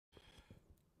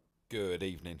Good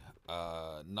evening,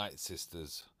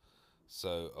 Nightsisters.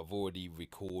 So I've already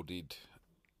recorded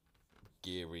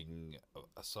gearing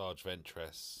a Sarge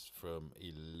Ventress from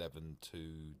 11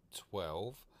 to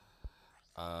 12.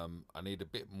 I need a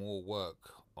bit more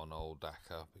work on old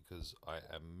Daka because I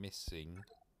am missing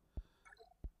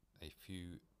a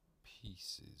few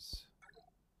pieces.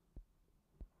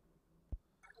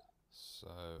 So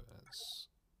let's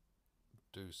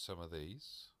do some of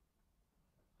these.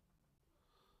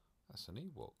 That's an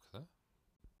Ewok there.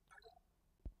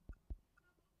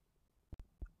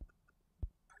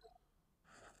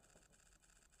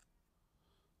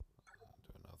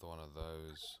 Do another one of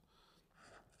those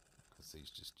because these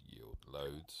just yield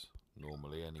loads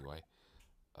normally anyway.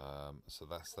 So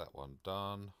that's that one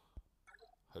done,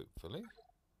 hopefully.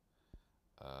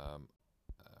 I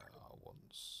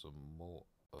want some more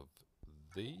of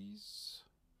these,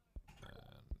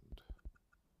 and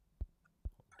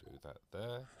I'll do that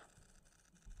there.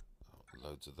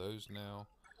 Loads of those now.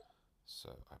 So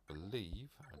I believe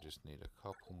I just need a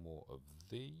couple more of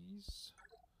these.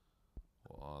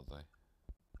 What are they?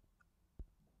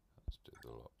 Let's do the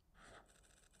lot.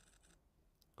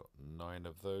 Got 9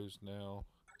 of those now.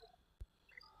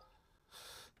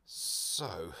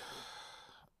 So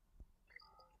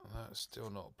that's still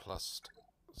not plussed.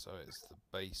 So it's the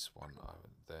base one.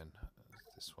 Then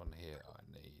this one here I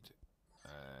need,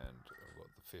 and I've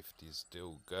got the 50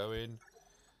 still going.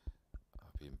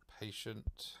 I've been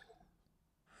patient.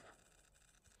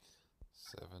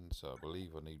 7, so I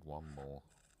believe I need one more.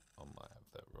 I might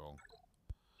have that wrong.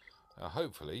 Now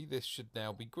hopefully this should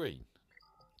now be green.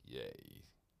 Yay.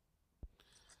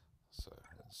 So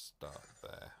let's start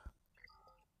there.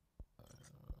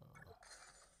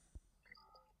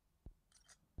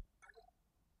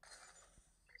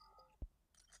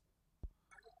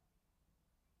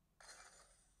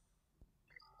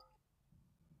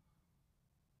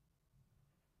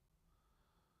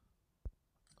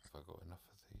 Have I got enough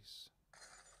of these?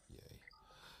 Yay.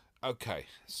 Okay,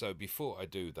 so before I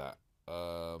do that,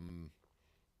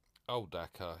 old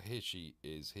Daka, here she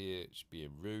is here. She's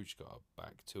being rude. She's got her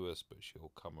back to us, but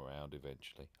she'll come around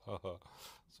eventually.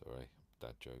 Sorry,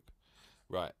 dad joke.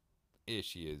 Right, here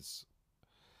she is.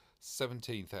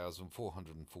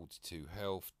 17,442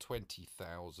 health,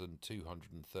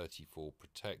 20,234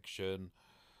 protection.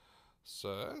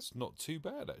 So that's not too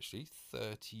bad actually.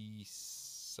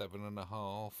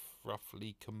 37.5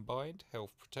 roughly combined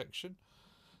health protection.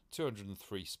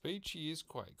 203 speed. She is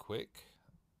quite quick.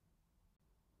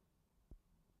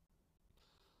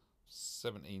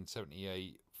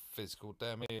 1778 physical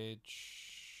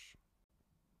damage.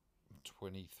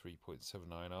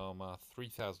 23.79 armor.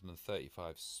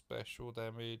 3035 special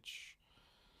damage.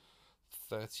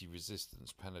 30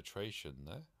 resistance penetration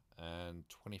there. And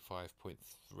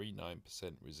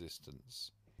 25.39%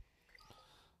 resistance.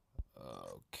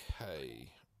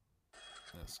 Okay.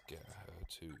 Let's get her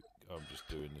to... I'm just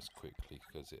doing this quickly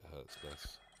because it hurts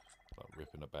less. Like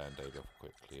ripping a band-aid off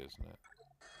quickly, isn't it?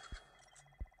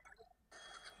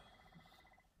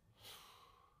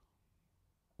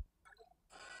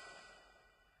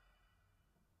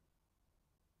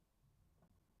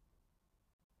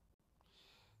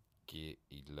 Gear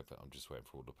 11. I'm just waiting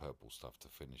for all the purple stuff to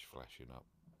finish flashing up.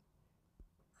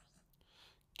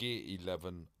 Gear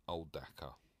 11, old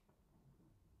Daka.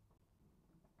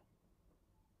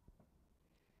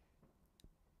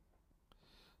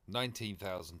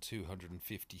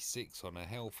 $19,256 on her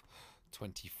health,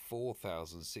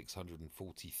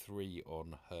 24,643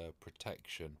 on her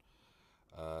protection.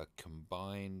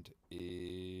 Combined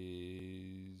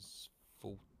is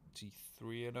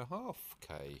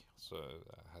 43.5k, so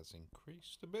that has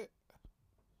increased a bit.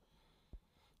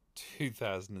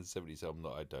 2070, so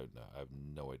I don't know. I have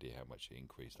no idea how much it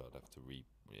increased. I'd have to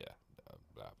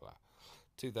blah blah.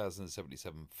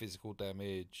 2077 physical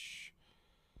damage.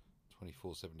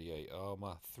 2478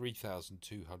 armor,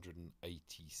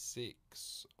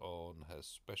 3,286 on her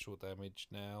special damage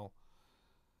now,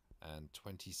 and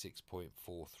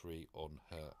 26.43 on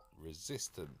her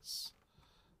resistance.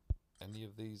 Any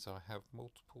of these I have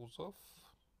multiples of?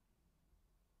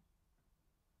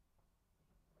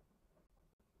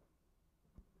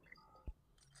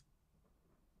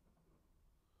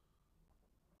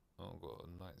 I've got a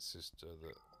Nightsister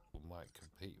that might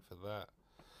compete for that.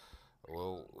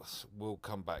 Well, we'll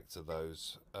come back to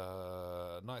those.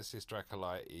 Nightsister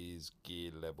Acolyte is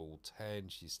gear level 10.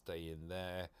 She's staying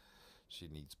there. She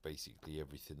needs basically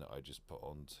everything that I just put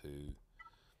onto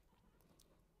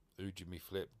Ujimi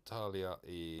Flip. Talia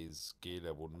is gear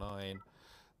level 9.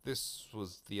 This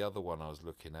was the other one I was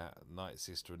looking at,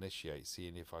 Nightsister Initiate,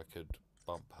 seeing if I could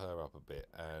bump her up a bit,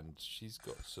 and she's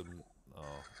got some...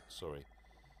 Oh, sorry.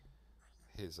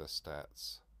 Here's her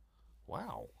stats.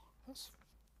 Wow, that's...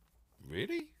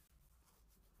 Really?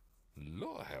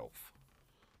 Lot of health.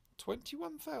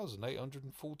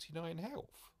 21,849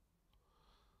 health.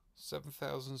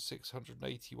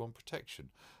 7,681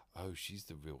 protection. Oh, she's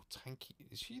the real tanky...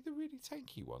 Is she the really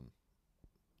tanky one?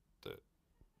 That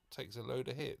takes a load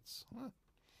of hits? Huh.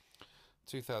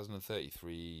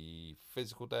 2,033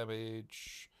 physical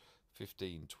damage,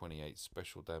 1,528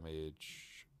 special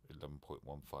damage,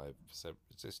 11.15%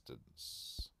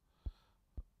 resistance.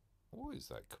 What is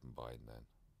that combined then?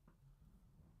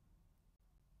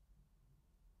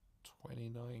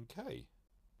 29k.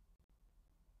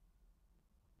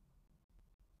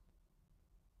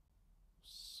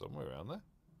 Somewhere around there.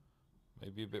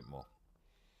 Maybe a bit more.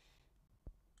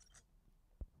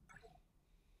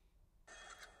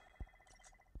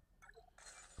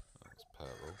 That's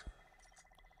purple.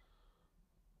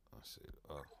 I see.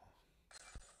 Oh.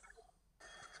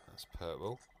 That's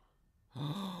purple.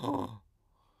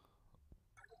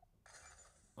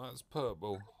 That's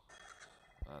purple.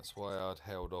 That's why I'd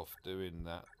held off doing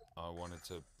that. I wanted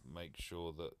to make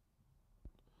sure that...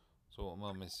 So what am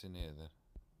I missing here then?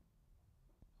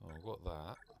 Oh, I've got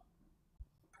that.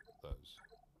 Those.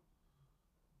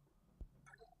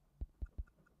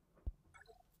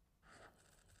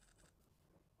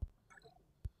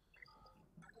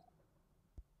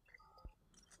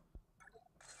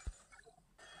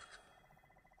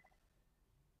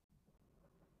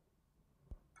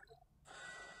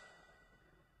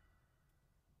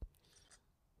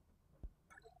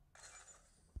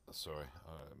 Sorry,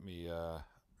 let me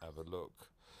have a look.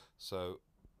 So,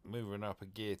 moving up a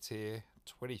gear tier,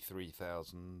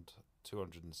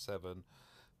 23,207,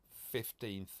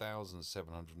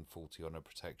 15,740 on a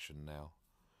protection now.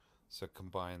 So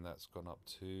combined, that's gone up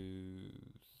to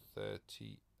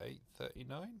 38,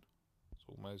 39. It's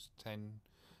almost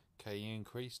 10k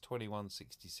increase.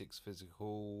 2166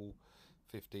 physical,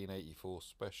 1584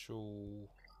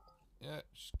 special. Yeah,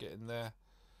 just getting there.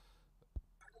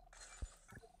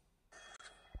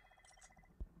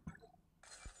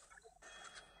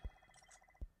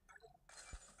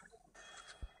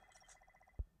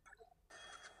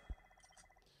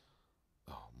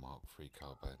 Mark 3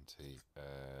 Carbante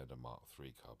and a Mark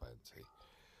 3 Carbante.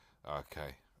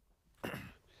 Okay.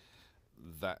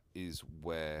 That is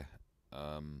where...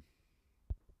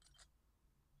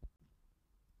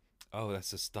 Oh,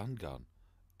 that's a stun gun.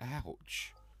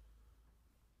 Ouch.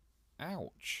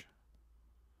 Ouch.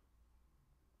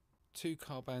 2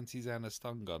 Carbantes and a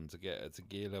stun gun to get her to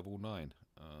gear level 9.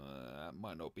 That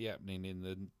might not be happening in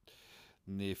the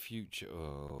near future.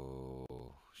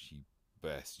 Oh, she...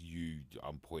 Best,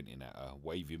 I'm pointing at her,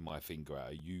 waving my finger at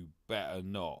her. You better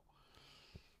not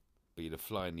be the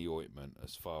fly in the ointment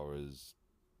as far as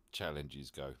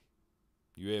challenges go.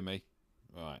 You hear me?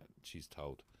 Right, she's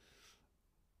told.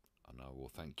 And I will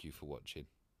thank you for watching.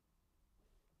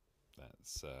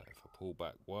 That's, if I pull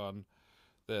back one,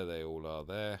 there they all are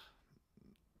there.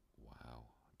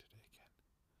 Wow, I did it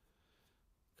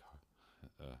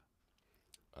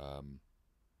again.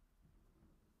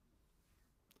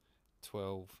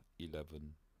 12,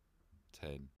 11,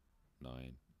 10,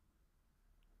 9,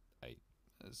 8.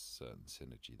 There's certain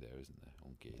synergy there, isn't there,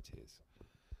 on gear tiers.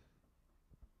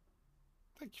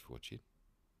 Thank you for watching.